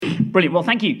Brilliant. Well,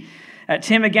 thank you,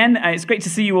 Tim, again. It's great to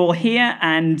see you all here,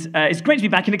 and it's great to be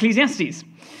back in Ecclesiastes.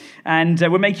 And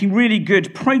we're making really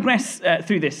good progress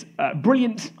through this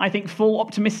brilliant, I think, full,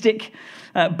 optimistic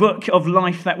book of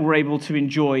life that we're able to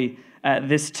enjoy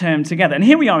this term together. And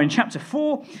here we are in chapter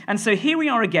 4, and so here we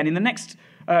are again in the next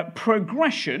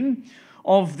progression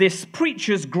of this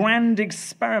preacher's grand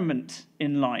experiment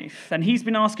in life. And he's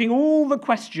been asking all the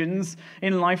questions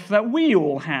in life that we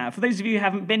all have. For those of you who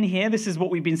haven't been here, this is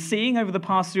what we've been seeing over the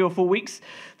past 3 or 4 weeks.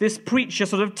 This preacher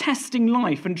sort of testing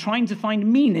life and trying to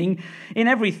find meaning in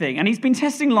everything. And he's been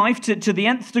testing life to the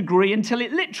nth degree until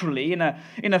it literally, in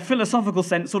a philosophical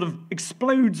sense, sort of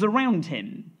explodes around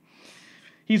him.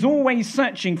 He's always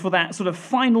searching for that sort of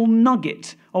final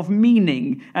nugget of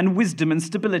meaning and wisdom and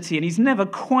stability, and he's never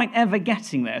quite ever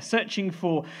getting there, searching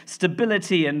for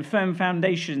stability and firm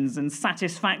foundations and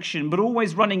satisfaction, but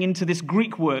always running into this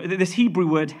Greek word, this Hebrew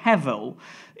word, hevel,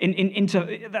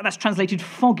 that's translated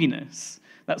fogginess.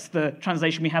 That's the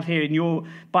translation we have here in your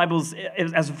Bibles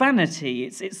as vanity.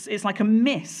 It's like a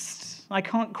mist. I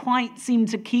can't quite seem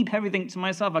to keep everything to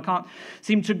myself. I can't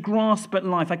seem to grasp at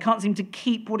life. I can't seem to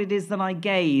keep what it is that I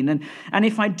gain. And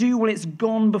if I do, well, it's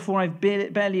gone before I've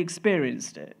barely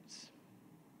experienced it.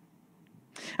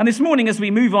 And this morning, as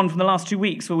we move on from the last 2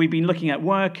 weeks, where we've been looking at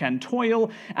work and toil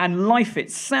and life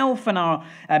itself and our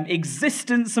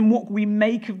existence and what we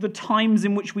make of the times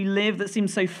in which we live that seem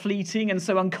so fleeting and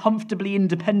so uncomfortably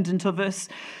independent of us,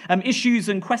 issues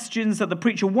and questions that the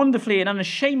preacher wonderfully and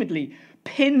unashamedly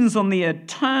pins on the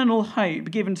eternal hope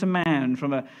given to man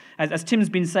from as Tim's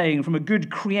been saying, from a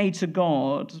good creator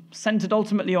God, centered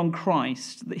ultimately on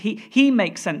Christ. That he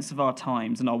makes sense of our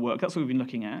times and our work. That's what we've been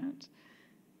looking at.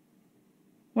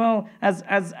 Well, as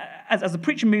the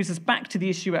preacher moves us back to the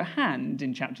issue at hand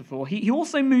in chapter 4, he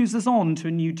also moves us on to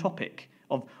a new topic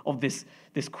of this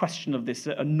question of this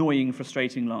annoying,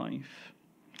 frustrating life.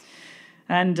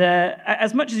 And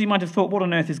as much as you might have thought, what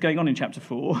on earth is going on in chapter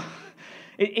 4?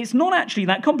 It's not actually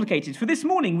that complicated. For this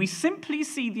morning, we simply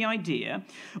see the idea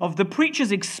of the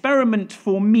preacher's experiment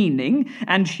for meaning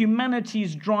and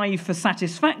humanity's drive for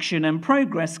satisfaction and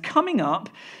progress coming up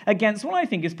against what I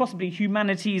think is possibly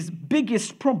humanity's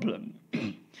biggest problem.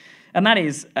 And that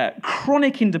is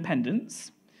chronic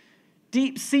independence,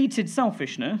 deep-seated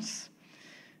selfishness,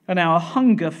 and our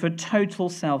hunger for total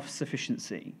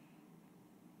self-sufficiency.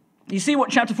 You see what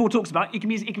chapter 4 talks about? It can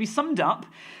be summed up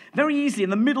very easily in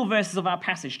the middle verses of our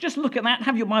passage. Just look at that.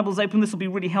 Have your Bibles open. This will be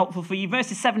really helpful for you.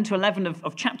 Verses 7 to 11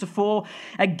 of chapter 4.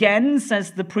 Again,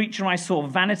 says the preacher, I saw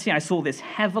vanity. I saw this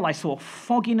hevel. I saw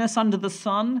fogginess under the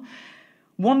sun.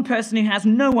 One person who has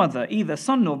no other, either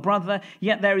son nor brother,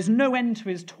 yet there is no end to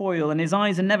his toil, and his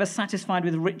eyes are never satisfied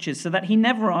with riches, so that he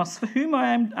never asks, for whom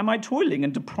am I toiling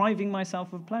and depriving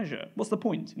myself of pleasure? What's the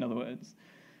point, in other words?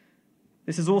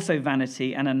 This is also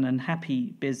vanity and an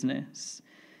unhappy business.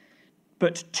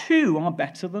 But 2 are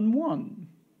better than 1,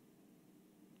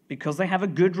 because they have a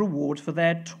good reward for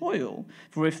their toil.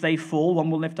 For if they fall,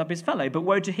 one will lift up his fellow. But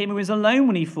woe to him who is alone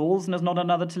when he falls and has not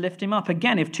another to lift him up.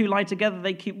 Again, if 2 lie together,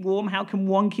 they keep warm. How can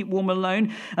one keep warm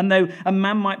alone? And though a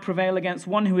man might prevail against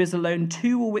one who is alone,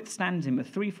 2 will withstand him. A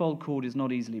threefold cord is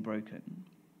not easily broken.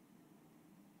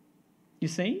 You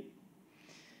see?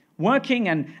 Working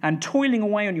and toiling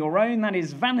away on your own, that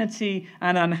is vanity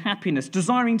and unhappiness.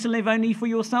 Desiring to live only for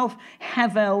yourself,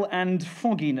 hevel and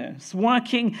fogginess.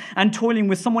 Working and toiling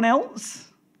with someone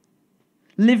else,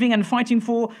 living and fighting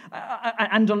for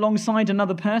and alongside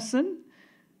another person.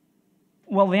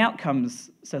 Well, the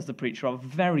outcomes, says the preacher, are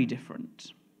very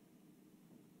different.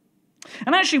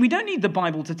 And actually, we don't need the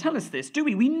Bible to tell us this, do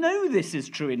we? We know this is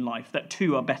true in life, that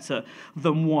 2 are better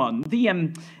than 1.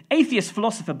 The atheist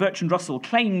philosopher Bertrand Russell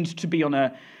claimed to be on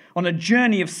a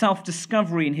journey of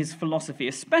self-discovery in his philosophy,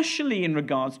 especially in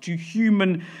regards to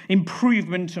human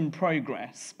improvement and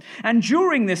progress. And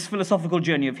during this philosophical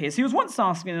journey of his, he was once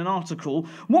asked in an article,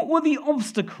 what were the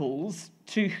obstacles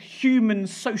to human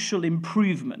social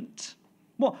improvement?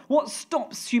 What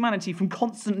stops humanity from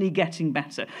constantly getting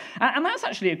better? And that's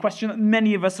actually a question that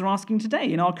many of us are asking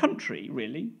today in our country,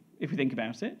 really, if we think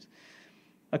about it.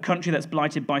 A country that's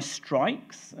blighted by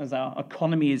strikes, as our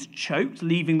economy is choked,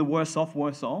 leaving the worse off.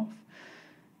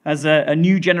 As a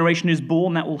new generation is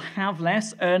born that will have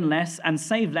less, earn less, and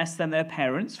save less than their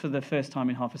parents for the first time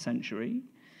in half a century.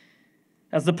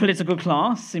 As the political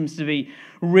class seems to be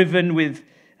riven with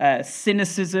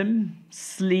cynicism,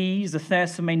 sleaze, a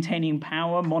thirst for maintaining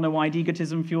power, mono-eyed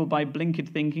egotism fueled by blinkered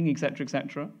thinking, etc.,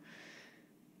 etc.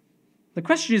 The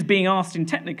question is being asked in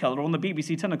Technicolor on the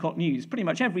BBC 10 o'clock news pretty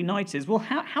much every night is, well,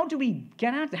 how do we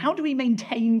get out of it? How do we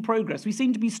maintain progress? We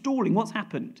seem to be stalling. What's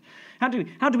happened? How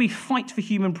do we fight for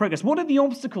human progress? What are the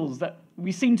obstacles that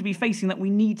we seem to be facing that we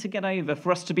need to get over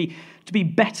for us to be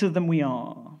better than we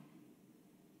are?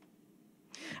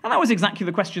 And that was exactly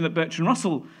the question that Bertrand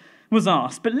Russell was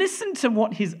asked. But listen to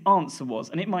what his answer was,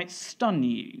 and it might stun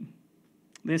you.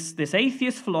 This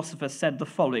atheist philosopher said the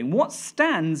following: what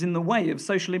stands in the way of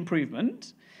social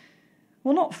improvement?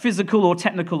 Well, not physical or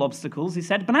technical obstacles, he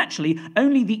said, but actually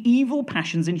only the evil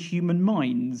passions in human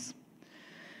minds.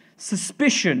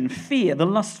 Suspicion, fear, the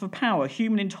lust for power,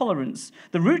 human intolerance.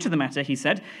 The root of the matter, he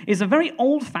said, is a very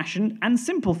old-fashioned and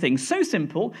simple thing. So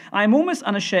simple, I'm almost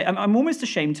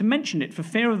ashamed to mention it for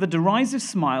fear of the derisive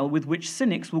smile with which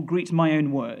cynics will greet my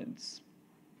own words.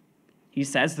 He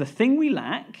says, the thing we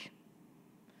lack,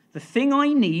 the thing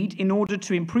I need in order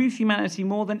to improve humanity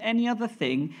more than any other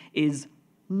thing is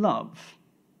love.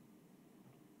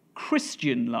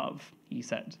 Christian love, he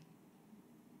said.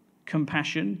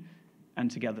 Compassion and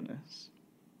togetherness.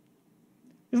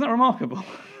 Isn't that remarkable?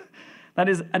 That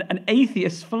is an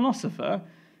atheist philosopher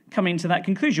coming to that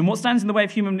conclusion. What stands in the way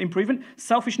of human improvement?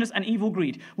 Selfishness and evil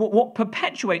greed. What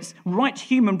perpetuates right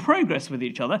human progress with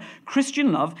each other?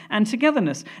 Christian love and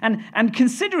togetherness. And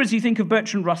consider, as you think of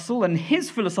Bertrand Russell and his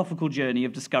philosophical journey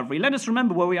of discovery, let us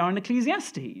remember where we are in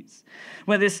Ecclesiastes,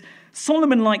 where this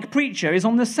Solomon-like preacher is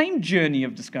on the same journey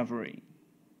of discovery,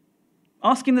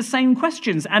 asking the same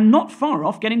questions and not far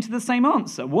off getting to the same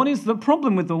answer. What is the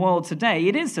problem with the world today?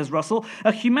 It is, says Russell,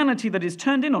 a humanity that is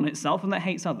turned in on itself and that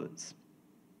hates others.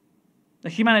 A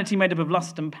humanity made up of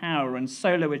lust and power and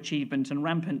solo achievement and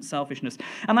rampant selfishness.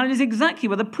 And that is exactly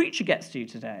where the preacher gets to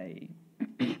today.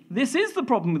 This is the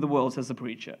problem with the world, says the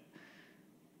preacher.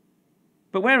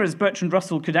 But whereas Bertrand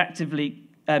Russell could actively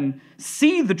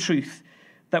see the truth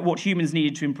that what humans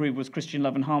needed to improve was Christian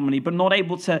love and harmony, but not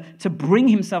able to bring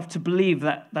himself to believe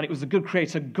that it was a good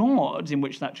creator God in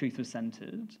which that truth was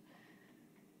centered,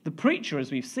 the preacher,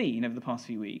 as we've seen over the past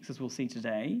few weeks, as we'll see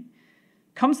today,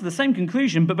 comes to the same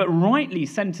conclusion, but rightly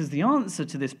centers the answer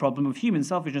to this problem of human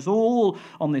selfishness all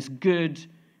on this good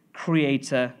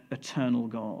creator, eternal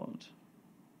God.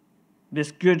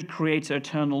 This good creator,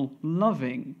 eternal,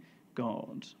 loving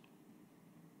God.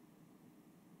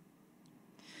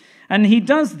 And he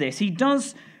does this. He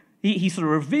sort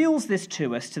of reveals this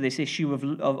to us, to this issue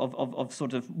of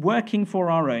sort of working for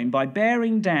our own by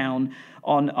bearing down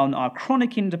on our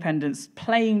chronic independence,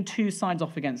 playing two sides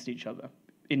off against each other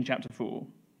in chapter 4.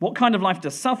 What kind of life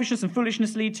does selfishness and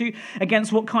foolishness lead to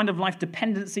against what kind of life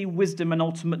dependency, wisdom, and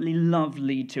ultimately love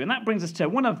lead to? And that brings us to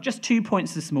one of just 2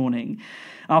 points this morning.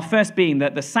 Our first being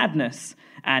that the sadness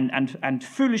and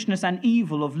foolishness and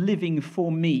evil of living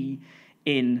for me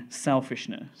in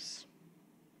selfishness.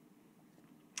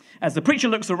 As the preacher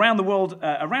looks around the world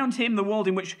around him, the world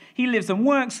in which he lives and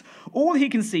works, all he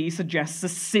can see suggests a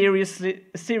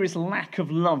serious lack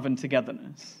of love and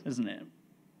togetherness, isn't it?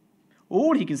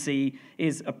 All he can see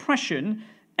is oppression,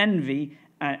 envy,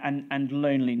 and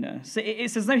loneliness.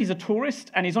 It's as though he's a tourist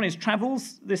and he's on his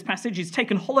travels, this passage. He's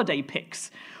taken holiday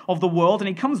pics of the world and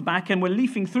he comes back and we're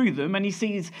leafing through them and he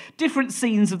sees different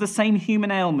scenes of the same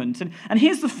human ailment. And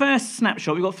here's the first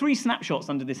snapshot. We've got 3 snapshots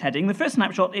under this heading. The first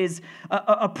snapshot is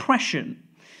oppression.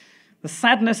 The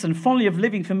sadness and folly of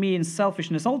living for me in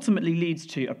selfishness ultimately leads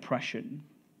to oppression.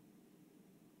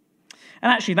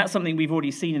 And actually, that's something we've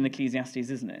already seen in Ecclesiastes,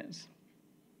 isn't it?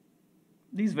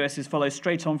 These verses follow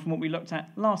straight on from what we looked at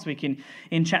last week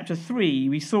in chapter 3.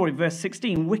 We saw in verse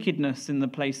 16, wickedness in the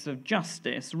place of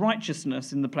justice,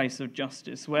 righteousness in the place of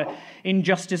justice, where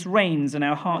injustice reigns and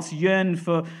our hearts yearn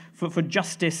for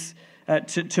justice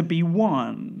to be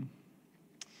won.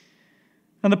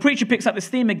 And the preacher picks up this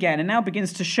theme again and now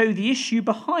begins to show the issue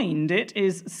behind it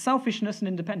is selfishness and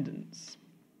independence.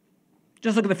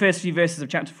 Just look at the first few verses of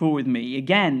chapter 4 with me.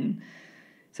 Again,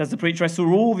 says the preacher, I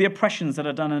saw all the oppressions that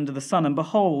are done under the sun, and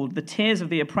behold, the tears of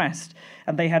the oppressed,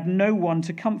 and they had no one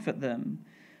to comfort them.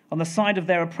 On the side of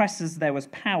their oppressors there was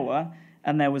power,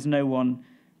 and there was no one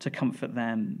to comfort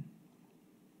them.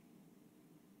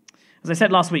 As I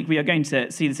said last week, we are going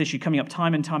to see this issue coming up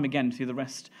time and time again through the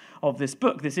rest of this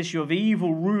book, this issue of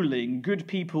evil ruling, good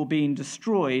people being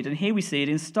destroyed. And here we see it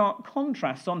in stark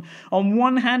contrast. On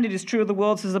one hand, it is true of the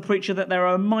world, says the preacher, that there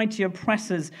are mighty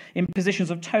oppressors in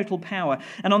positions of total power.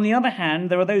 And on the other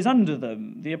hand, there are those under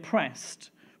them, the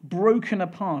oppressed, broken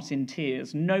apart in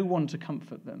tears, no one to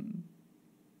comfort them.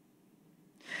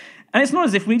 And it's not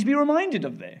as if we need to be reminded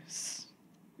of this.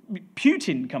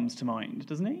 Putin comes to mind,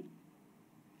 doesn't he?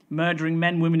 murdering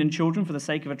men, women, and children for the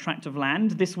sake of a tract of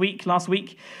land. Last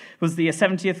week, was the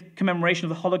 70th commemoration of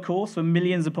the Holocaust, where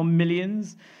millions upon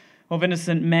millions of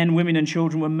innocent men, women, and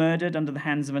children were murdered under the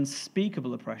hands of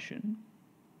unspeakable oppression.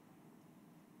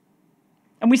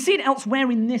 And we see it elsewhere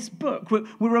in this book. We're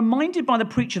reminded by the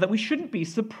preacher that we shouldn't be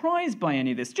surprised by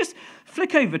any of this. Just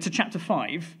flick over to chapter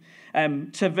 5,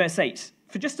 to verse 8,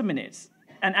 for just a minute.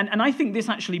 And I think this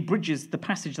actually bridges the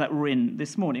passage that we're in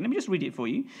this morning. Let me just read it for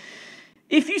you.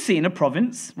 If you see in a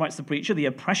province, writes the preacher, the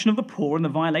oppression of the poor and the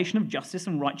violation of justice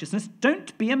and righteousness,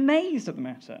 don't be amazed at the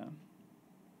matter.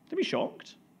 Don't be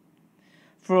shocked.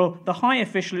 For the high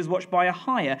official is watched by a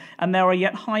higher, and there are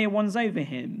yet higher ones over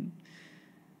him.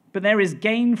 But there is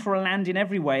gain for a land in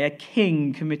every way, a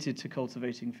king committed to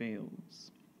cultivating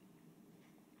fields.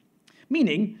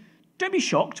 Meaning, don't be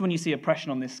shocked when you see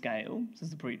oppression on this scale, says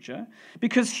the preacher,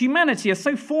 because humanity has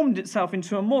so formed itself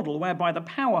into a model whereby the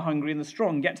power-hungry and the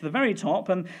strong get to the very top,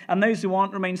 and those who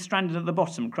aren't remain stranded at the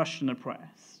bottom, crushed and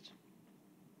oppressed.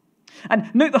 And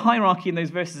note the hierarchy in those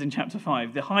verses in chapter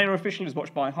 5. The higher official is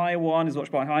watched by a higher one, is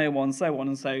watched by a higher one, so on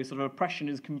and so. Sort of oppression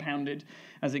is compounded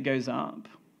as it goes up.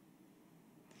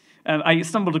 I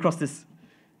stumbled across this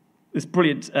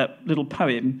brilliant little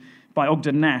poem by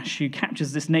Ogden Nash, who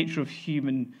captures this nature of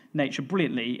human nature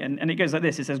brilliantly. And it goes like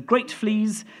this. It says, great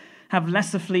fleas have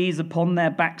lesser fleas upon their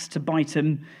backs to bite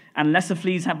 'em, and lesser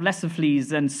fleas have lesser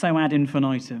fleas, and so ad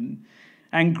infinitum.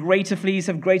 And greater fleas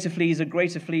have greater fleas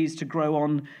to grow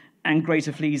on, and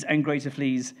greater fleas and greater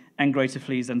fleas and greater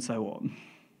fleas, and so on.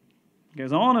 It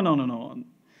goes on and on and on.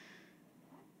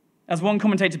 As one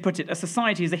commentator put it, a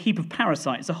society is a heap of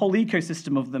parasites, a whole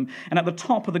ecosystem of them, and at the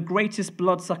top are the greatest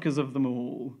bloodsuckers of them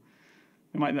all.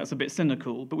 We might think that's a bit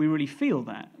cynical, but we really feel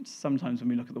that sometimes when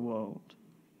we look at the world.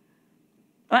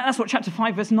 That's what chapter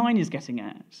 5, verse 9 is getting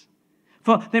at.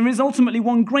 For there is ultimately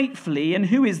one great flea, and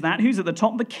who is that? Who's at the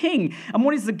top? The king. And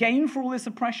what is the gain for all this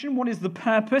oppression? What is the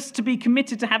purpose? To be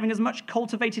committed to having as much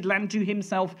cultivated land to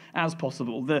himself as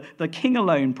possible. The king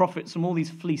alone profits from all these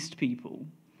fleeced people.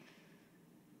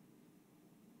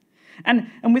 And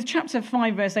with chapter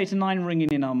 5, verse 8 and 9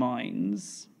 ringing in our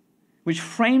minds, which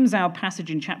frames our passage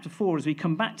in chapter 4 as we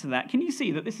come back to that, can you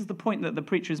see that this is the point that the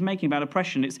preacher is making about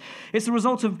oppression? It's the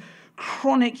result of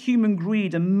chronic human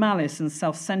greed and malice and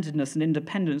self-centeredness and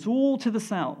independence, all to the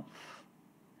self,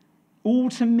 all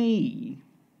to me,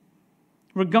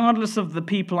 regardless of the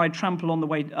people I trample on the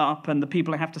way up and the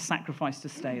people I have to sacrifice to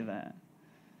stay there.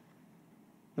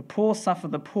 The poor suffer,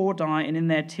 the poor die, and in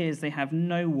their tears they have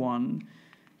no one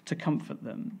to comfort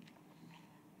them.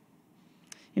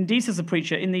 Indeed, says the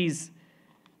preacher, in these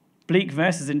bleak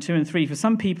verses in 2 and 3, for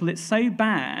some people it's so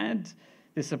bad,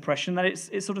 this oppression, that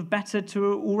it's sort of better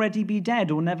to already be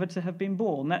dead or never to have been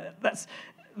born. That's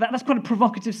quite a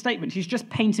provocative statement. He's just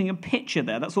painting a picture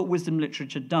there. That's what wisdom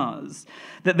literature does.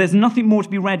 That there's nothing more to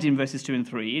be read in verses 2 and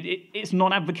 3. It's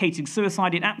not advocating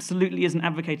suicide. It absolutely isn't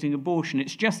advocating abortion.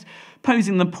 It's just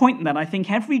posing the point that I think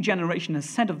every generation has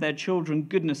said of their children,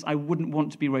 goodness, I wouldn't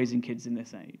want to be raising kids in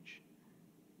this age.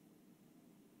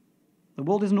 The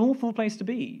world is an awful place to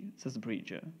be, says the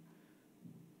preacher.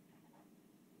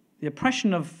 The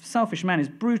oppression of selfish man is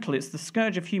brutal. It's the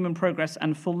scourge of human progress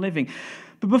and full living.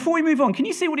 But before we move on, can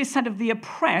you see what is said of the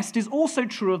oppressed is also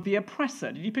true of the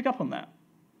oppressor? Did you pick up on that?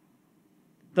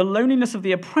 The loneliness of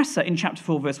the oppressor in chapter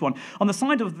 4, verse 1. On the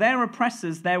side of their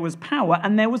oppressors, there was power,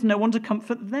 and there was no one to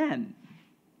comfort them.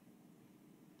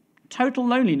 Total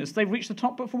loneliness. They've reached the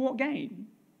top, but for what gain?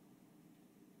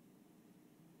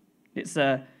 It's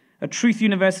a truth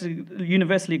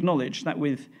universally acknowledged that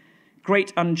with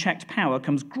great unchecked power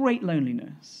comes great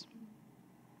loneliness.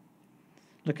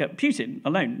 Look at Putin,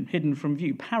 alone, hidden from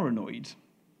view, paranoid.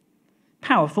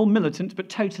 Powerful, militant, but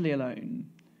totally alone.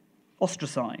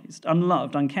 Ostracized,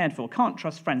 unloved, uncared for, can't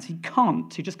trust friends. He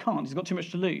just can't. He's got too much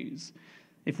to lose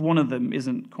if one of them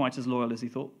isn't quite as loyal as he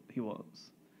thought he was.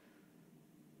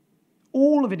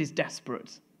 All of it is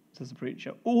desperate, says the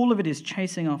preacher. All of it is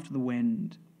chasing after the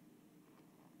wind.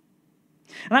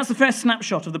 And that's the first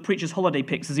snapshot of the preacher's holiday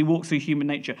pics as he walks through human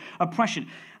nature. Oppression.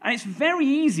 And it's very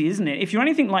easy, isn't it, if you're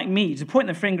anything like me, to point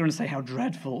the finger and say, how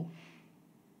dreadful.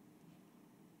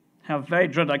 How very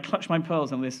dreadful. I clutch my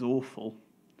pearls and this is awful.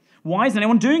 Why isn't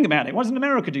anyone doing about it? Why doesn't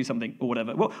America do something? Or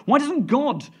whatever. Well, why doesn't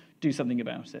God do something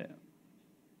about it?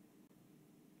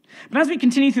 But as we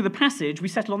continue through the passage, we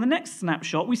settle on the next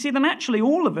snapshot. We see that actually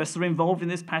all of us are involved in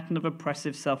this pattern of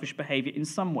oppressive, selfish behavior in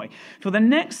some way. For the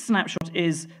next snapshot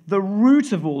is the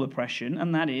root of all oppression,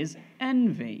 and that is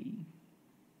envy.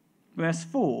 Verse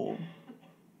 4.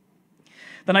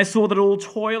 Then I saw that all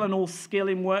toil and all skill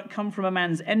in work come from a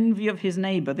man's envy of his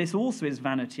neighbor. This also is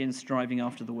vanity and striving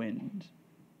after the wind.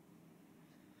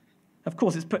 Of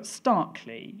course, it's put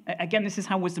starkly. Again, this is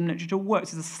how wisdom literature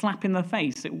works. It's a slap in the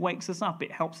face. It wakes us up.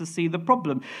 It helps us see the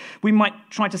problem. We might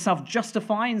try to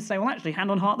self-justify and say, well, actually, hand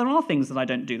on heart, there are things that I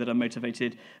don't do that are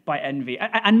motivated by envy.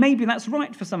 And maybe that's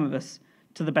right for some of us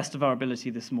to the best of our ability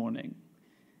this morning.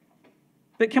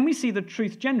 But can we see the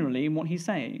truth generally in what he's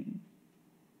saying?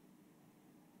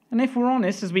 And if we're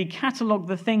honest, as we catalogue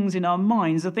the things in our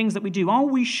minds, the things that we do, are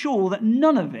we sure that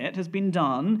none of it has been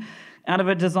done out of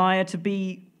a desire to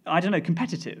be,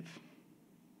 competitive?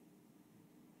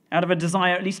 Out of a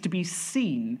desire at least to be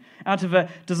seen, out of a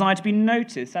desire to be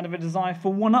noticed, out of a desire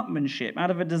for one-upmanship,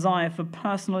 out of a desire for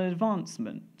personal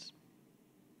advancement.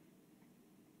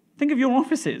 Think of your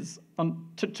offices on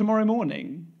tomorrow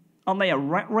morning. Aren't they a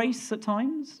rat race at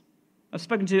times? I've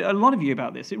spoken to a lot of you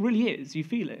about this. It really is. You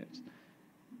feel it.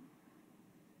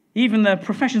 Even the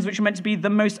professions which are meant to be the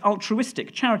most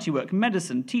altruistic, charity work,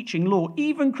 medicine, teaching, law,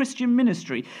 even Christian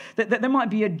ministry, that there might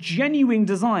be a genuine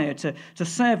desire to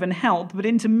serve and help, but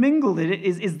intermingled it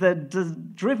is the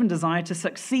driven desire to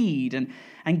succeed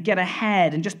and get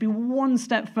ahead and just be one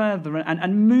step further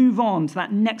and move on to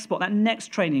that next spot, that next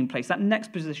training place, that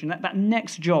next position, that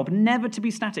next job, never to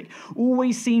be static,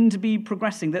 always seem to be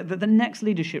progressing, the next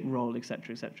leadership role,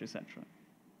 etc., etc., etc.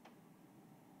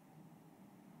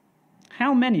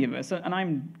 How many of us, and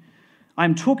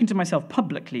I'm talking to myself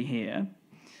publicly here,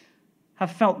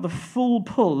 have felt the full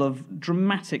pull of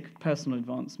dramatic personal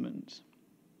advancement?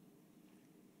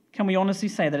 Can we honestly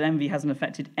say that envy hasn't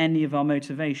affected any of our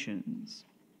motivations?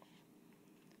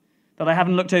 That I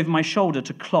haven't looked over my shoulder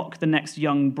to clock the next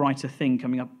young, brighter thing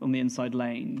coming up on the inside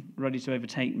lane, ready to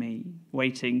overtake me,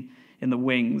 waiting in the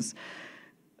wings?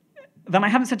 That I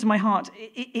haven't said to my heart,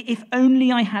 if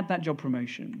only I had that job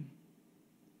promotion,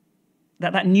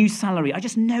 that new salary, I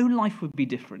just know life would be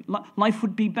different. Life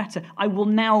would be better. I will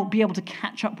now be able to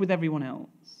catch up with everyone else.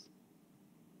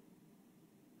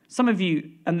 Some of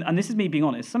you, and this is me being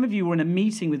honest, some of you were in a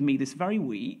meeting with me this very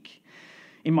week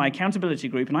in my accountability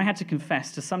group, and I had to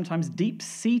confess to sometimes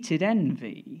deep-seated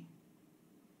envy,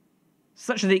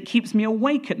 such that it keeps me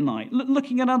awake at night,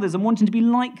 looking at others and wanting to be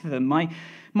like them,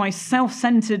 my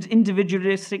self-centered,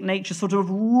 individualistic nature sort of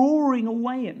roaring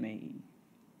away at me,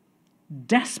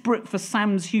 desperate for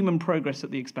Sam's human progress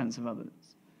at the expense of others.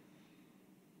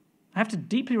 I have to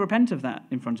deeply repent of that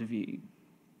in front of you.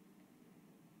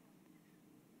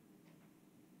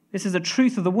 This is a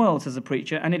truth of the world, says the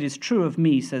preacher, and it is true of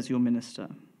me, says your minister.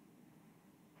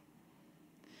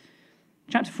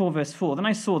 Chapter 4, verse 4, then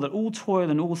I saw that all toil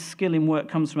and all skill in work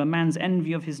comes from a man's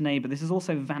envy of his neighbor. This is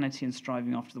also vanity and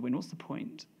striving after the wind. What's the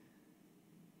point?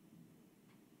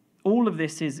 All of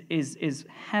this is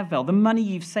hevel, the money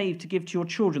you've saved to give to your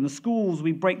children, the schools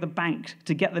we break the bank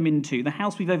to get them into, the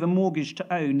house we've over-mortgaged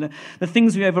to own, the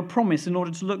things we over-promise in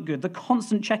order to look good, the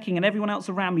constant checking and everyone else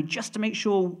around me just to make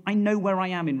sure I know where I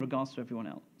am in regards to everyone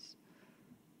else.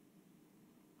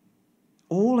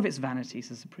 All of it's vanity,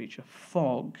 says the preacher,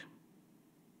 fog.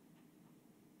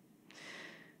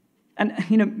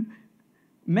 And,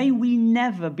 may we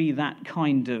never be that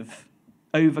kind of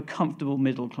over-comfortable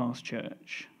middle-class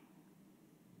church.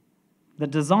 The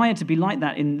desire to be like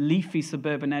that in leafy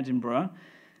suburban Edinburgh,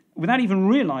 without even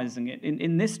realizing it,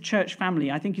 in this church family,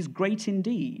 I think is great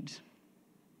indeed.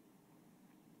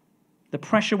 The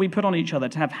pressure we put on each other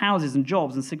to have houses and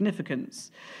jobs and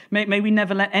significance. May we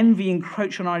never let envy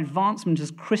encroach on our advancement as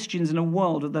Christians in a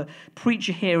world that the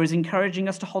preacher here is encouraging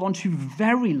us to hold on to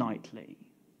very lightly.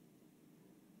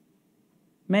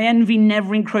 May envy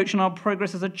never encroach on our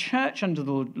progress as a church under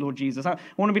the Lord Jesus. I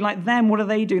want to be like them. What are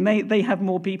they doing? They have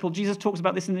more people. Jesus talks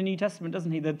about this in the New Testament,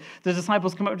 doesn't he? The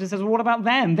disciples come up to him and says, well, what about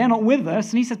them? They're not with us.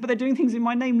 And he says, but they're doing things in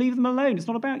my name. Leave them alone. It's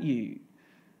not about you.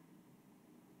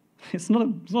 It's not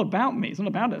about me. It's not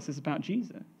about us. It's about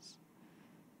Jesus.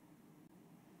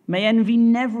 May envy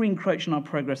never encroach on our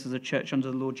progress as a church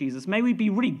under the Lord Jesus. May we be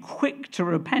really quick to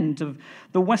repent of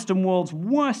the Western world's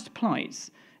worst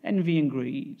plights, envy and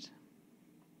greed.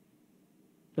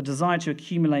 The desire to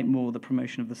accumulate more, the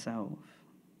promotion of the self.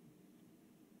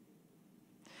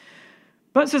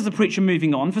 But, says the preacher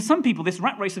moving on, for some people this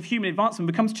rat race of human advancement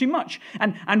becomes too much.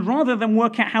 And rather than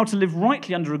work out how to live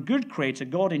rightly under a good creator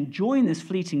God, enjoying this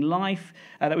fleeting life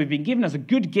that we've been given as a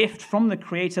good gift from the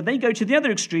creator, they go to the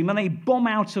other extreme and they bomb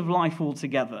out of life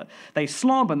altogether. They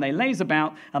slob and they laze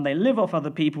about and they live off other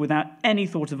people without any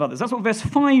thought of others. That's what verse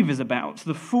 5 is about.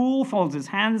 The fool folds his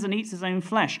hands and eats his own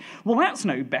flesh. Well, that's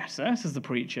no better, says the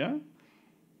preacher.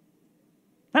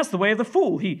 That's the way of the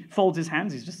fool. He folds his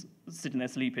hands, he's just sitting there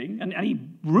sleeping, and he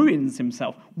ruins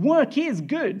himself. Work is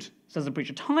good, says the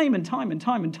preacher, time and time and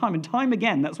time and time and time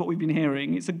again. That's what we've been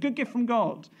hearing. It's a good gift from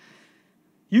God.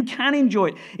 You can enjoy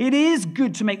it. It is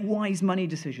good to make wise money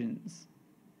decisions.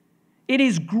 It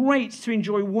is great to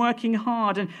enjoy working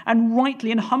hard and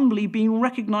rightly and humbly being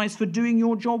recognized for doing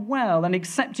your job well and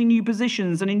accepting new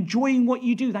positions and enjoying what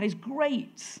you do. That is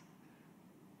great.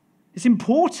 It's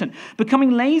important.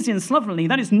 Becoming lazy and slovenly,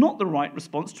 that is not the right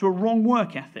response to a wrong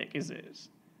work ethic, is it?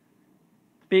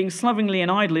 Being slovenly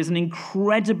and idle is an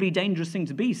incredibly dangerous thing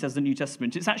to be, says the New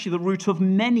Testament. It's actually the root of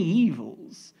many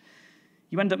evils.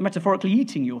 You end up metaphorically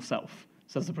eating yourself,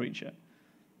 says the preacher.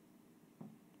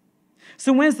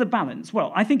 So where's the balance?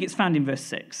 Well, I think it's found in verse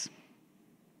 6.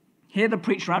 Here the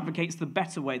preacher advocates the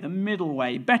better way, the middle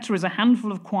way. Better is a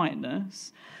handful of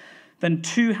quietness than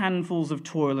 2 handfuls of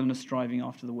toil and a striving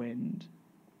after the wind.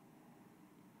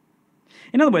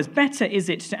 In other words, better is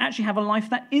it to actually have a life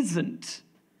that isn't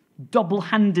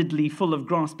double-handedly full of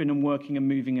grasping and working and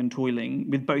moving and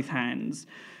toiling with both hands,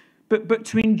 but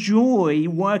to enjoy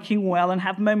working well and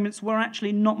have moments where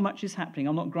actually not much is happening.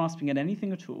 I'm not grasping at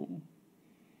anything at all.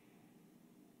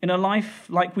 In a life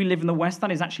like we live in the West, that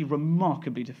is actually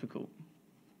remarkably difficult.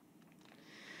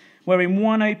 Where in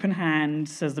one open hand,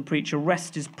 says the preacher,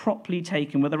 rest is properly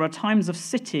taken, where there are times of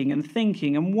sitting and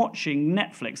thinking and watching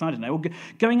Netflix, I don't know, or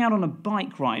going out on a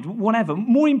bike ride, whatever.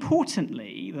 More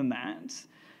importantly than that,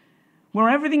 where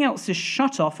everything else is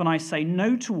shut off and I say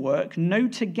no to work, no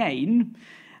to gain,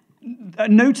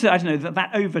 no to, I don't know,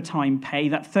 that overtime pay,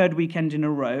 that third weekend in a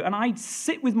row, and I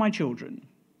sit with my children,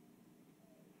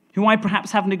 who I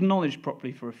perhaps haven't acknowledged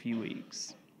properly for a few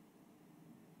weeks.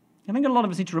 I think a lot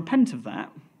of us need to repent of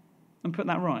that and put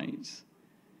that right.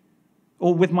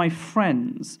 Or with my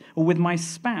friends, or with my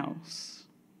spouse.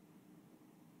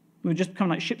 We just become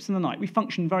like ships in the night. We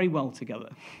function very well together.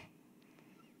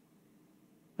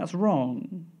 That's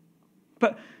wrong.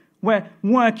 But where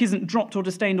work isn't dropped or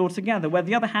disdained altogether, where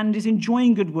the other hand is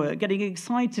enjoying good work, getting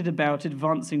excited about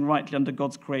advancing rightly under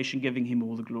God's creation, giving him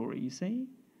all the glory, you see?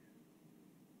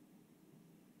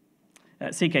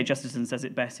 C.K. Chesterton says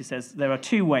it best. He says, there are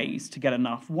 2 ways to get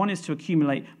enough. One is to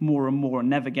accumulate more and more and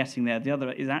never getting there. The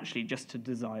other is actually just to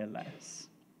desire less.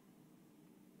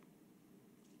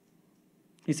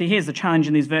 You see, here's the challenge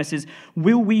in these verses.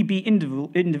 Will we be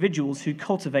individuals who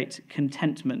cultivate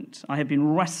contentment? I have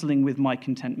been wrestling with my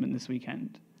contentment this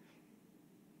weekend.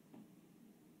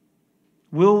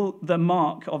 Will the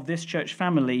mark of this church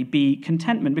family be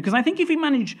contentment? Because I think if we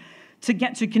manage to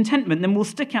get to contentment, then we'll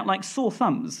stick out like sore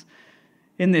thumbs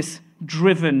in this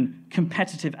driven,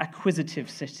 competitive, acquisitive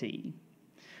city.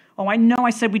 Oh, I know I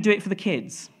said we'd do it for the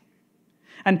kids.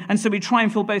 And so we try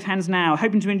and fill both hands now,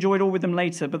 hoping to enjoy it all with them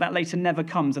later, but that later never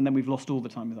comes, and then we've lost all the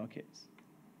time with our kids.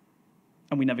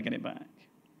 And we never get it back.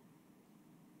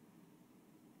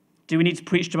 Do we need to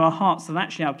preach to our hearts that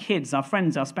actually our kids, our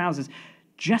friends, our spouses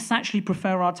just actually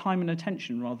prefer our time and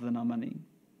attention rather than our money?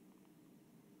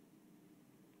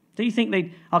 Do you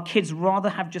think our kids rather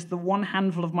have just the 1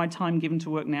 handful of my time given to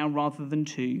work now rather than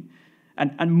 2,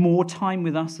 and more time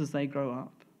with us as they grow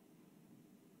up?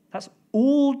 That's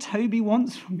all Toby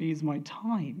wants from me is my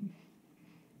time.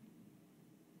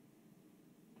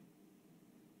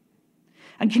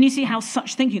 And can you see how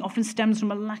such thinking often stems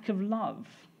from a lack of love?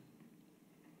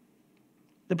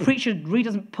 The preacher really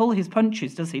doesn't pull his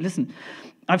punches, does he? Listen,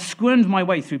 I've squirmed my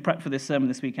way through prep for this sermon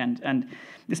this weekend, and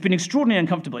it's been extraordinarily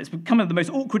uncomfortable. It's become the most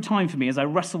awkward time for me as I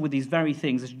wrestle with these very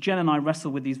things, as Jen and I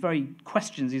wrestle with these very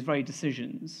questions, these very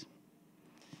decisions.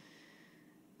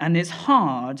 And it's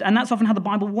hard, and that's often how the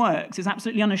Bible works. It's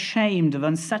absolutely unashamed of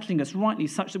unsettling us rightly,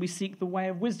 such that we seek the way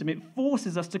of wisdom. It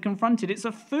forces us to confront it. It's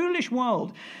a foolish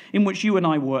world in which you and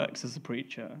I work, says the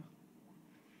preacher.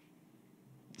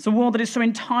 It's a world that is so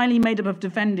entirely made up of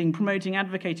defending, promoting,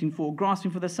 advocating for,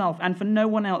 grasping for the self, and for no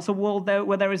one else. A world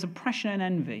where there is oppression and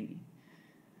envy.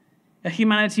 A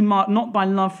humanity marked not by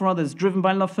love for others, driven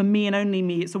by love for me and only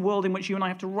me. It's a world in which you and I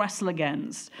have to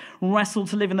wrestle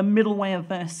to live in the middle way of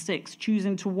verse 6,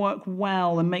 choosing to work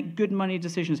well and make good money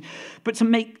decisions, but to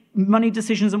make money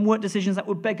decisions and work decisions that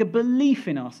would beg a belief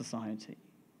in our society.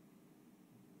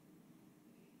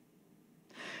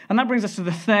 And that brings us to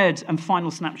the third and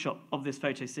final snapshot of this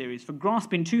photo series. For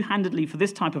grasping two-handedly for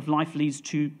this type of life leads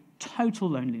to total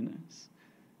loneliness.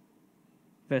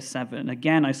 Verse 7,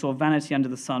 again, I saw vanity under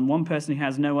the sun, one person who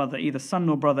has no other, either son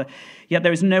nor brother, yet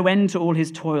there is no end to all his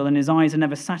toil, and his eyes are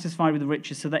never satisfied with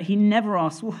riches, so that he never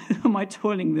asks, well, who am I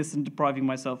toiling this and depriving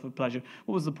myself of pleasure?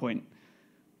 What was the point?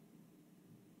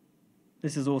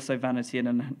 This is also vanity and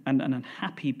an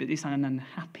unhappy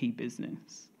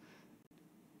business.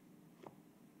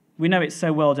 We know it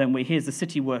so well, don't we? Here's the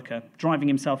city worker driving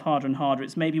himself harder and harder.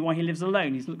 It's maybe why he lives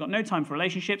alone. He's got no time for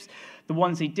relationships. The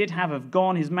ones he did have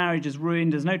gone. His marriage is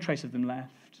ruined. There's no trace of them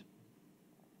left.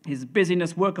 His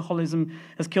busyness, workaholism,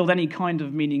 has killed any kind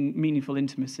of meaningful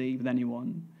intimacy with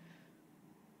anyone.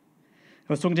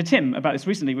 I was talking to Tim about this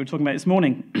recently. We were talking about it this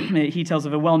morning. He tells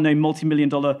of a well-known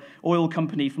multi-million-dollar oil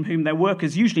company from whom their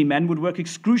workers, usually men, would work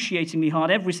excruciatingly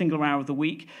hard every single hour of the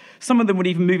week. Some of them would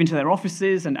even move into their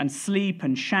offices and sleep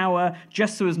and shower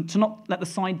just so as to not let the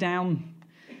side down,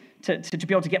 to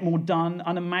be able to get more done.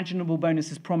 Unimaginable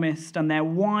bonuses promised, and their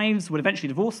wives would eventually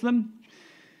divorce them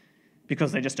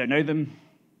because they just don't know them.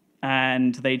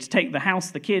 And they'd take the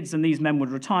house, the kids, and these men would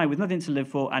retire with nothing to live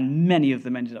for, and many of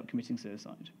them ended up committing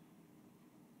suicide.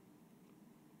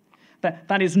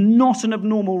 That is not an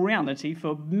abnormal reality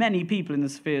for many people in the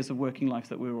spheres of working life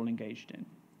that we're all engaged in.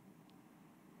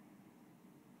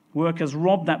 Work has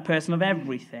robbed that person of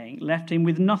everything, left him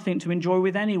with nothing to enjoy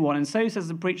with anyone. And so, says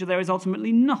the preacher, there is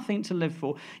ultimately nothing to live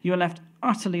for. You are left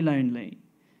utterly lonely.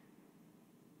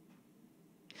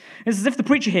 It's as if the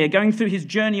preacher here, going through his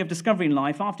journey of discovering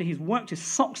life after he's worked his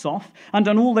socks off and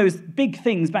done all those big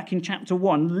things back in chapter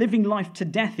 1, living life to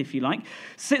death, if you like,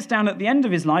 sits down at the end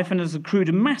of his life and has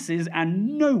accrued masses,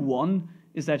 and no one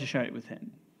is there to share it with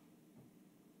him.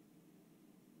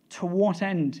 To what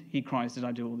end, he cries, did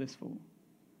I do all this for? Do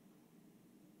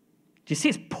you see,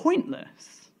 it's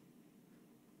pointless.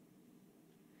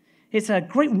 It's a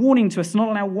great warning to us to not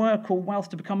allow work or wealth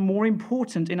to become more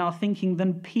important in our thinking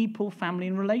than people, family,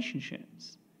 and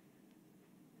relationships.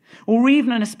 Or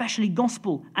even and especially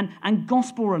gospel and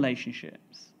gospel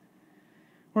relationships.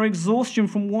 Where exhaustion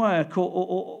from work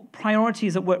or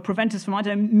priorities at work prevent us from,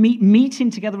 meeting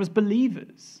together as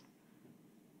believers.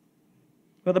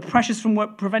 Where the pressures from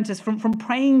work prevent us from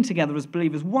praying together as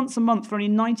believers once a month for only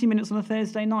 90 minutes on a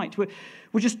Thursday night. We're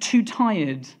just too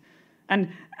tired. And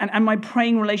my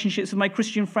praying relationships with my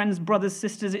Christian friends, brothers,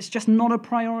 sisters, it's just not a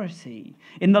priority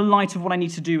in the light of what I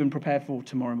need to do and prepare for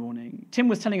tomorrow morning. Tim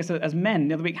was telling us as men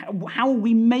the other week, how are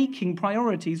we making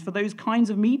priorities for those kinds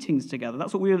of meetings together?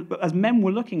 That's what we, as men,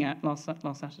 were looking at last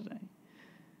Saturday.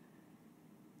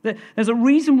 There's a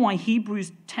reason why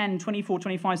Hebrews 10, 24,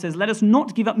 25 says, let us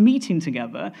not give up meeting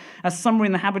together, as some are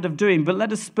in the habit of doing, but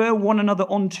let us spur one another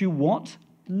on to what?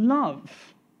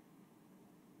 Love.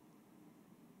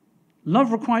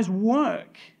 Love requires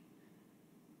work.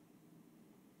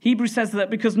 Hebrews says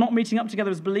that because not meeting up together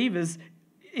as believers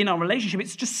in our relationship,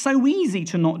 it's just so easy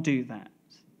to not do that.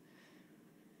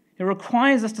 It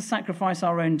requires us to sacrifice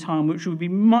our own time, which we would be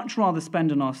much rather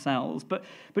spend on ourselves. But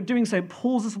doing so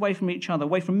pulls us away from each other,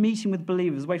 away from meeting with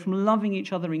believers, away from loving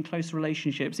each other in close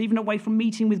relationships, even away from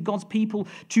meeting with God's people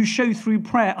to show through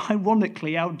prayer,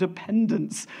 ironically, our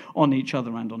dependence on each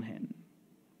other and on Him.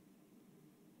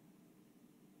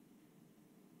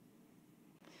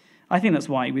 I think that's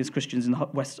why we as Christians in the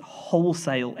West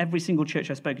wholesale, every single church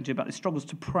I've spoken to about this struggles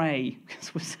to pray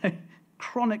because we're so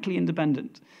chronically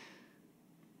independent.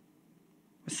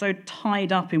 We're so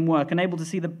tied up in work, unable to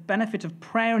see the benefit of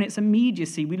prayer and its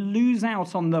immediacy. We lose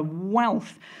out on the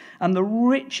wealth and the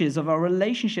riches of our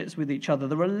relationships with each other,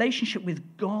 the relationship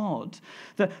with God,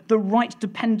 the right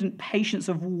dependent patience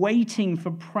of waiting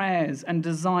for prayers and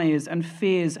desires and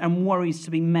fears and worries to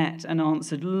be met and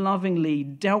answered lovingly,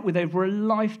 dealt with over a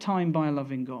lifetime by a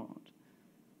loving God,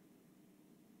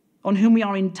 on whom we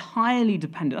are entirely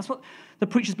dependent. That's what the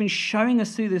preacher's been showing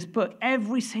us through this book.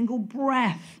 Every single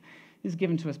breath is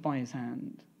given to us by His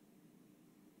hand.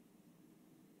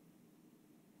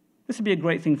 This would be a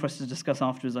great thing for us to discuss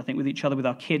afterwards, I think, with each other, with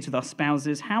our kids, with our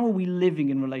spouses. How are we living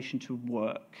in relation to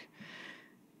work?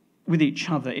 With each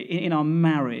other, in our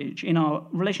marriage, in our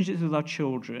relationships with our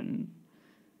children,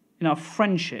 in our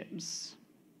friendships,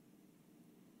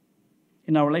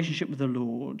 in our relationship with the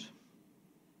Lord?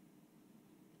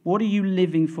 What are you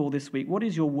living for this week? What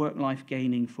is your work life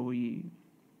gaining for you?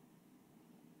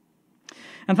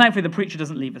 And thankfully, the preacher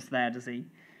doesn't leave us there, does he?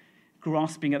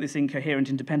 Grasping at this incoherent,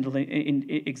 independent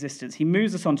existence. He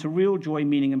moves us on to real joy,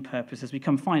 meaning, and purpose as we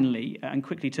come finally and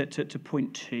quickly to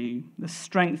point 2, the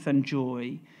strength and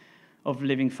joy of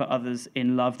living for others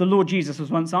in love. The Lord Jesus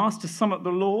was once asked to sum up the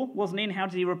law, wasn't he? And how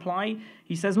did he reply?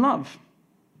 He says, love.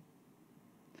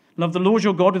 Love the Lord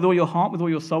your God with all your heart, with all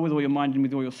your soul, with all your mind, and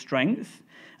with all your strength,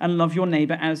 and love your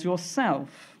neighbor as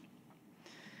yourself.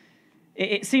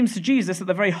 It seems to Jesus that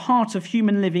the very heart of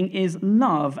human living is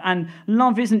love, and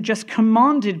love isn't just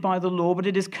commanded by the law, but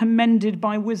it is commended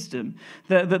by wisdom.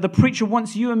 The preacher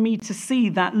wants you and me to see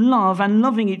that love and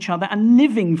loving each other and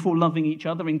living for loving each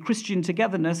other in Christian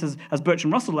togetherness, as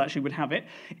Bertrand Russell actually would have it,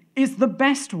 is the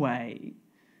best way.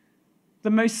 the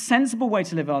most sensible way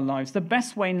to live our lives, the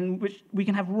best way in which we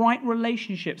can have right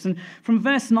relationships. And from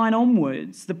verse 9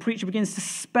 onwards, the preacher begins to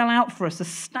spell out for us a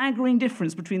staggering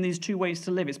difference between these two ways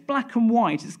to live. It's black and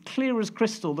white, it's clear as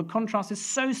crystal, the contrast is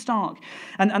so stark.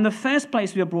 And the first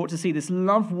place we are brought to see this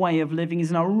love way of living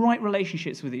is in our right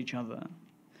relationships with each other.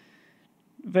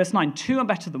 Verse 9, 2 are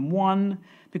better than 1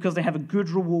 because they have a good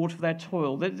reward for their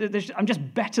toil. I'm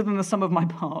just better than the sum of my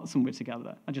parts when we're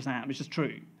together. I just am, it's just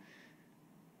true.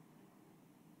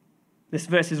 This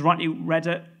verse is rightly read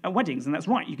at weddings, and that's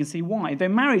right, you can see why. Though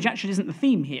marriage actually isn't the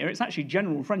theme here, it's actually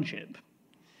general friendship.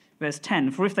 Verse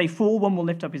 10, for if they fall, one will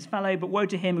lift up his fellow, but woe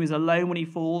to him who is alone when he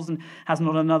falls and has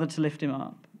not another to lift him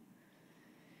up.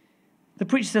 The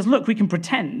preacher says, look, we can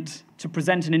pretend to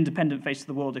present an independent face to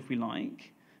the world if we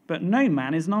like, but no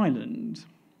man is an island.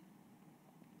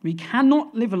 We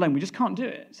cannot live alone, we just can't do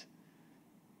it.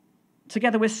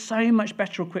 Together, we're so much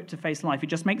better equipped to face life. It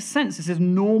just makes sense. This is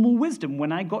normal wisdom.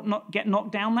 When I get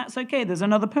knocked down, that's okay. There's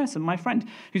another person, my friend,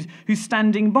 who's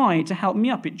standing by to help me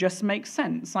up. It just makes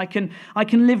sense. I can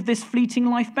live this fleeting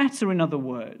life better, in other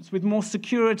words, with more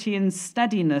security and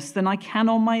steadiness than I can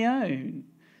on my own.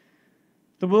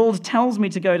 The world tells me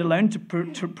to go it alone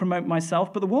to promote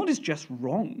myself, but the world is just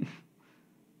wrong.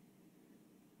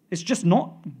 It's just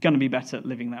not going to be better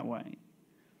living that way.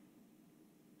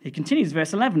 He continues,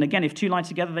 verse 11, again, if two lie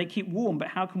together, they keep warm, but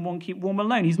how can one keep warm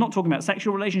alone? He's not talking about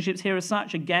sexual relationships here as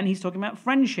such. Again, he's talking about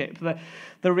friendship,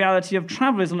 the reality of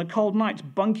travelers on a cold night,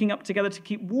 bunking up together to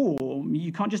keep warm.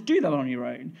 You can't just do that on your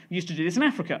own. We used to do this in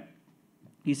Africa.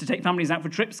 We used to take families out for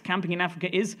trips. Camping in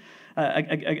Africa is,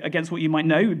 against what you might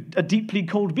know, a deeply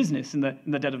cold business in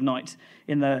the dead of night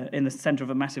in the center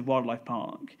of a massive wildlife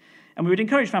park. And we would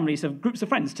encourage families of groups of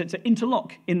friends to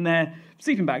interlock in their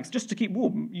sleeping bags just to keep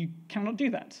warm. You cannot do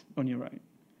that on your own.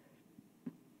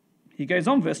 He goes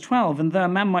on, verse 12, and though a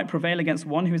man might prevail against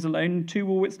one who is alone, 2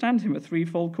 will withstand him. A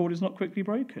threefold cord is not quickly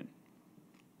broken.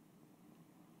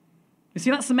 You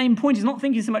see, that's the main point. He's not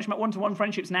thinking so much about one-to-one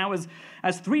friendships now as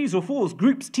 3s or 4s,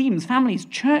 groups, teams, families,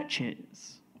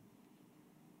 churches.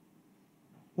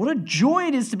 What a joy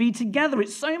it is to be together.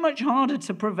 It's so much harder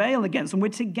to prevail against when we're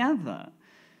together.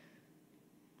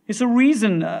 It's a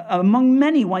reason among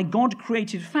many why God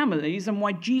created families and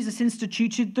why Jesus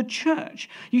instituted the church.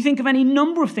 You think of any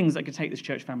number of things that could take this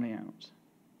church family out.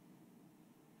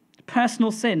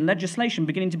 Personal sin, legislation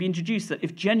beginning to be introduced that,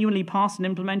 if genuinely passed and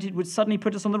implemented, would suddenly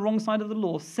put us on the wrong side of the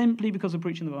law simply because we're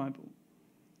preaching the Bible.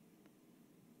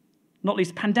 Not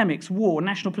least pandemics, war,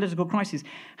 national political crises.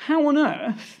 How on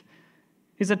earth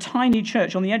is a tiny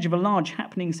church on the edge of a large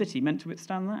happening city meant to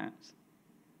withstand that?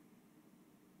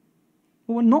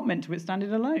 Well, we're not meant to withstand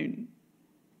it alone.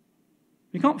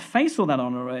 We can't face all that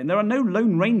on our own. There are no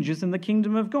lone rangers in the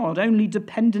kingdom of God, only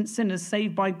dependent sinners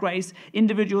saved by grace,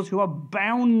 individuals who are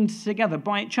bound together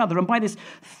by each other and by this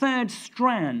third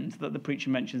strand that the preacher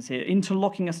mentions here,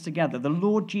 interlocking us together, the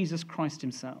Lord Jesus Christ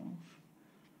himself.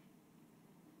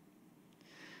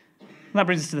 That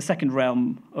brings us to the second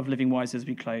realm of living wise as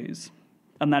we close,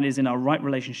 and that is in our right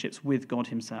relationships with God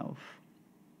himself.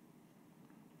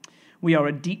 We are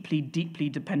a deeply, deeply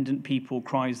dependent people,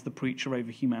 cries the preacher over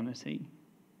humanity.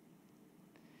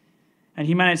 And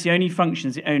humanity only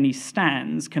functions, it only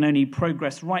stands, can only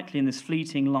progress rightly in this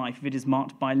fleeting life if it is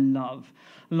marked by love.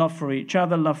 Love for each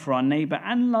other, love for our neighbor,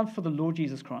 and love for the Lord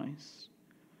Jesus Christ.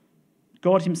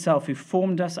 God himself who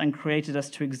formed us and created us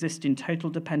to exist in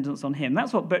total dependence on him.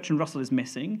 That's what Bertrand Russell is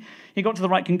missing. He got to the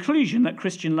right conclusion that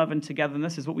Christian love and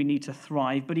togetherness is what we need to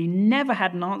thrive, but he never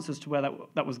had an answer as to where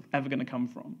that was ever going to come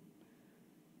from.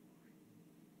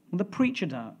 Well, the preacher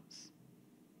does.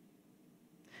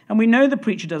 And we know the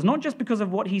preacher does, not just because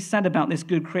of what he said about this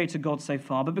good creator God so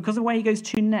far, but because of where he goes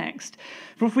to next.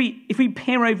 For if we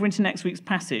peer over into next week's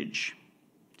passage,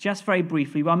 just very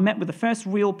briefly, we are met with the first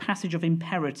real passage of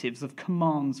imperatives, of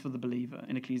commands for the believer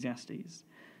in Ecclesiastes.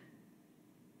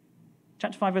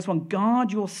 Chapter 5, verse 1,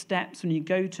 guard your steps when you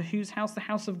go to whose house? The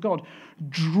house of God.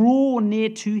 Draw near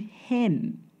to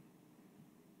him.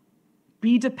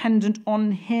 Be dependent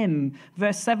on him.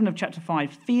 Verse 7 of chapter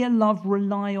 5, fear, love,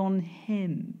 rely on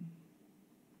him.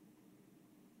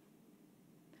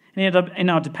 And in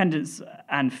our dependence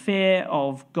and fear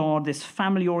of God, this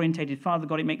family-orientated Father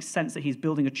God, it makes sense that he's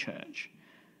building a church.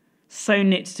 So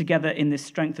knit together in this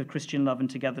strength of Christian love and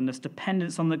togetherness,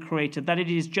 dependence on the Creator, that it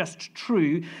is just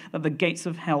true that the gates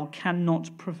of hell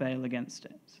cannot prevail against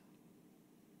it.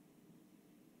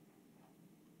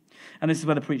 And this is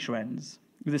where the preacher ends,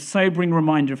 with a sobering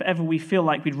reminder, if ever we feel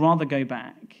like we'd rather go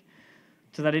back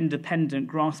to that independent,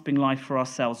 grasping life for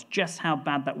ourselves, just how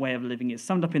bad that way of living is.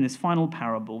 Summed up in this final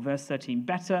parable, verse 13,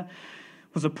 better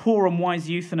was a poor and wise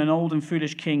youth and an old and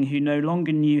foolish king who no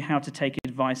longer knew how to take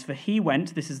advice, for he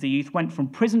went, this is the youth, went from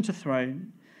prison to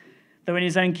throne. Though in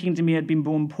his own kingdom he had been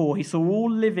born poor, he saw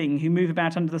all living who move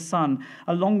about under the sun,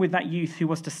 along with that youth who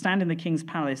was to stand in the king's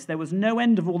palace. There was no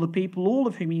end of all the people, all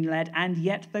of whom he led, and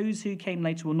yet those who came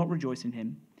later will not rejoice in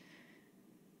him.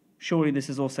 Surely this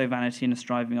is also vanity and a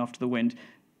striving after the wind.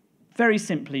 Very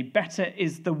simply, better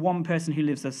is the one person who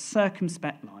lives a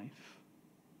circumspect life.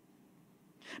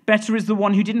 Better is the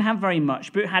one who didn't have very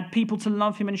much, but had people to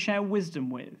love him and share wisdom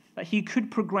with, that he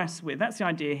could progress with. That's the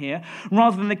idea here,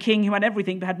 rather than the king who had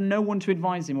everything but had no one to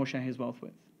advise him or share his wealth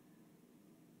with.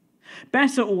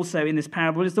 Better also in this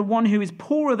parable is the one who is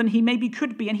poorer than he maybe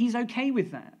could be, and he's okay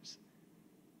with that.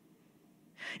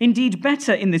 Indeed,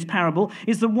 better in this parable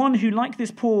is the one who, like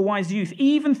this poor wise youth,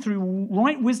 even through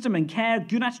right wisdom and care,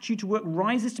 good attitude to work,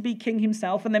 rises to be king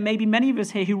himself. And there may be many of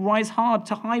us here who rise hard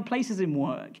to high places in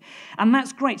work. And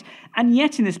that's great. And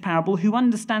yet in this parable, who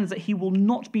understands that he will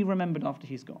not be remembered after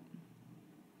he's gone.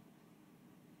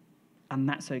 And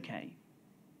that's okay.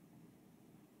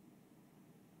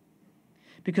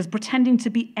 Because pretending to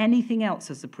be anything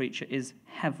else as the preacher is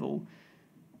hevel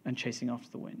and chasing after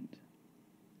the wind.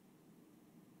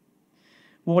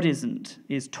 What isn't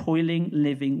is toiling,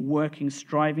 living, working,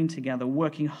 striving together,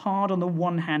 working hard on the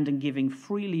one hand and giving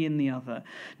freely in the other,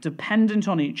 dependent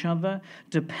on each other,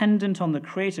 dependent on the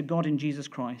Creator God in Jesus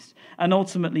Christ, and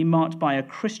ultimately marked by a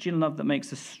Christian love that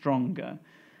makes us stronger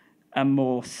and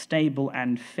more stable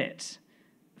and fit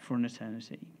for an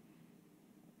eternity.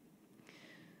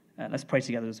 Let's pray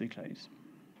together as we close.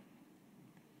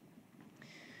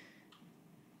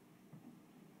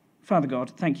 Father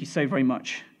God, thank you so very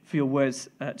much for your words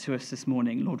to us this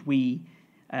morning. Lord, we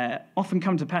often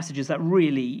come to passages that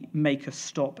really make us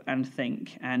stop and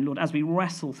think. And Lord, as we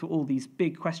wrestle through all these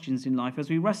big questions in life, as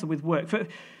we wrestle with work,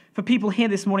 for people here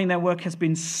this morning, their work has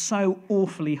been so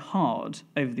awfully hard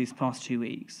over these past 2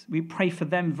 weeks. We pray for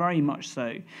them very much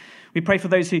so. We pray for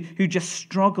those who just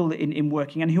struggle in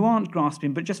working and who aren't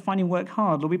grasping, but just finding work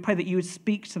hard. Lord, we pray that you would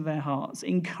speak to their hearts,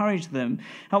 encourage them,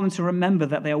 help them to remember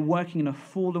that they are working in a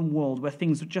fallen world where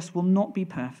things just will not be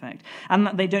perfect, and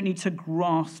that they don't need to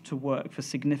grasp to work for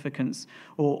significance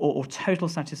or total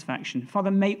satisfaction. Father,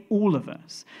 may all of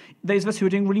us, those of us who are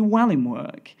doing really well in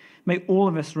work, may all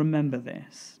of us remember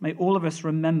this. May all of us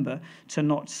remember to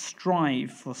not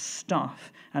strive for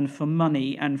stuff and for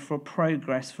money and for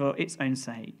progress for its own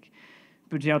sake,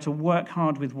 but to be able to work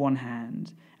hard with one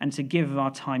hand and to give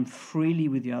our time freely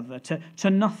with the other, to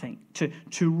nothing,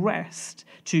 to rest,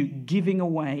 to giving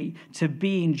away, to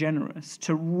being generous,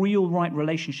 to real right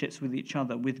relationships with each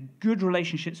other, with good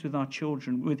relationships with our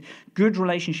children, with good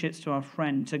relationships to our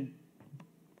friends, to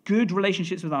good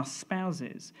relationships with our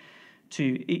spouses,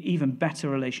 to even better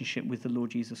relationship with the Lord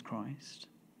Jesus Christ.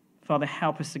 Father,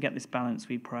 help us to get this balance,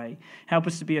 we pray. Help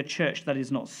us to be a church that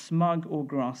is not smug or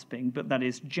grasping, but that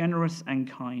is generous and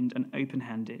kind and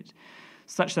open-handed,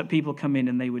 such that people come in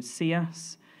and they would see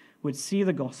us, would see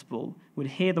the gospel, would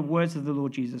hear the words of the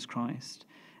Lord Jesus Christ,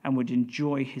 and would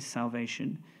enjoy his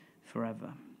salvation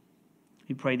forever.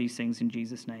 We pray these things in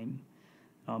Jesus' name.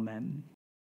 Amen.